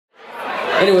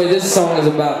Anyway, this song is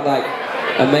about like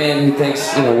a man who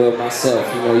thinks, you know, well, myself,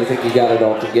 you know, you think you got it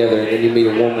all together, and then you meet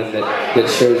a woman that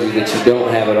shows you that you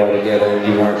don't have it all together, and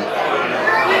you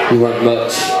weren't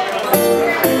much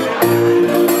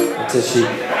until she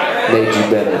made you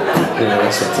better. You know,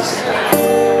 that's what this is about.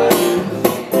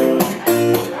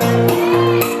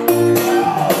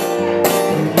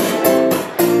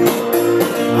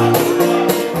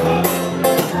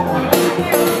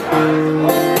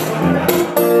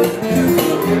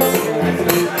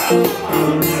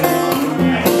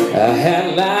 I had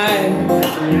life,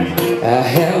 I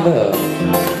had love,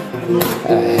 I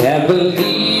had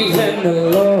belief in the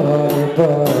Lord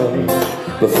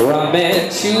above. Before I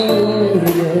met you,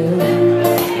 yeah.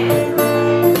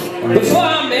 Before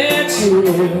I met you,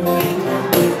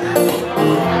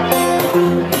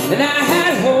 and I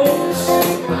had hopes,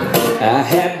 I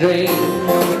had dreams,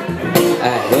 I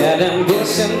had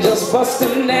ambition just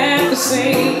busting at the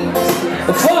seams.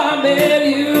 Before I met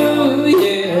you,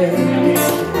 yeah.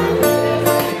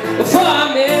 Before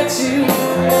I met you,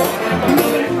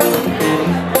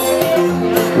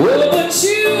 well, but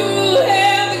you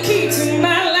had the key to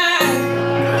my life,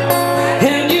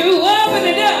 and you opened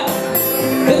it up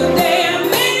the day I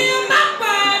made you my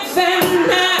wife,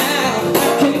 and I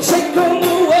can take on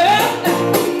the world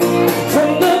from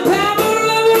the power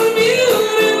of a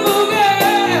beautiful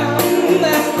girl,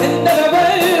 and the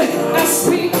word I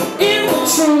speak in the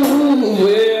truth,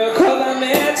 well, 'cause I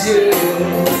met you.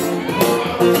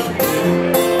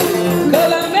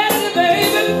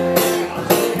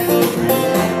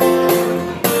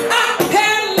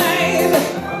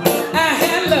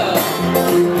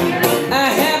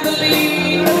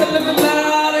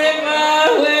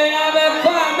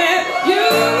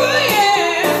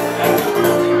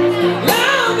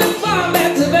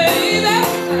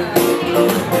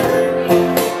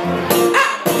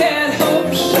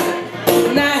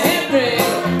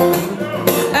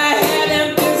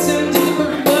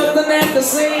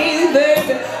 Same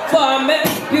baby, before I met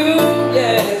you,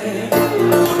 yeah.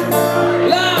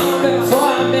 Long before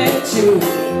I met you.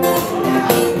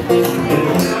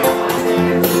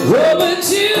 Oh, but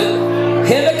you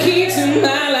had the key to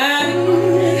my life,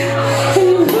 and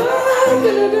you walked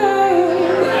in the door.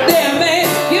 Damn, man,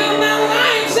 you're my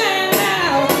wife, and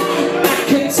now I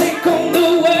can take on the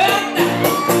world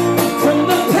from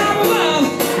the power of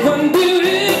one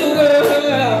beautiful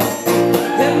girl,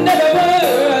 and never well,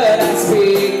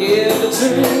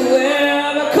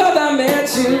 because I met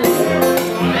you.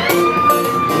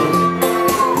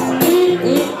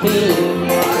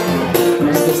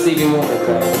 Mr. Stevie Wonder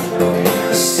crowd.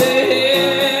 Say,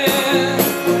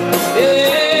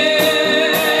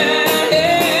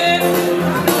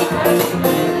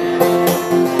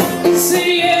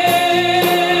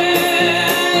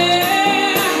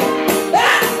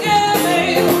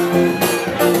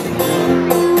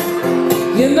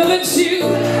 you know that you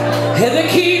had the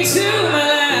key to my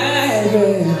life,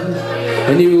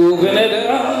 and you opened it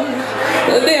up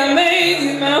the day I made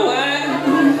you my wife,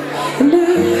 and I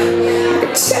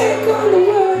could take on the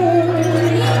world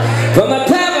from the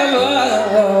power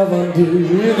of a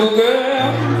beautiful girl,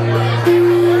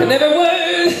 and every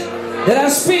word that I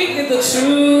speak is the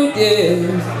truth, yeah,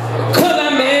 'cause I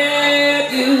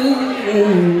met you.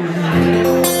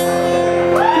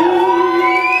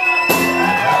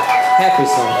 Happy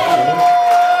song.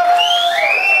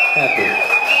 Happy.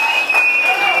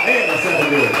 Hey, that sounded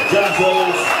good. John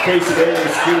Rose, Casey Bailey,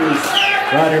 Screws,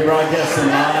 right here broadcasting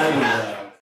live.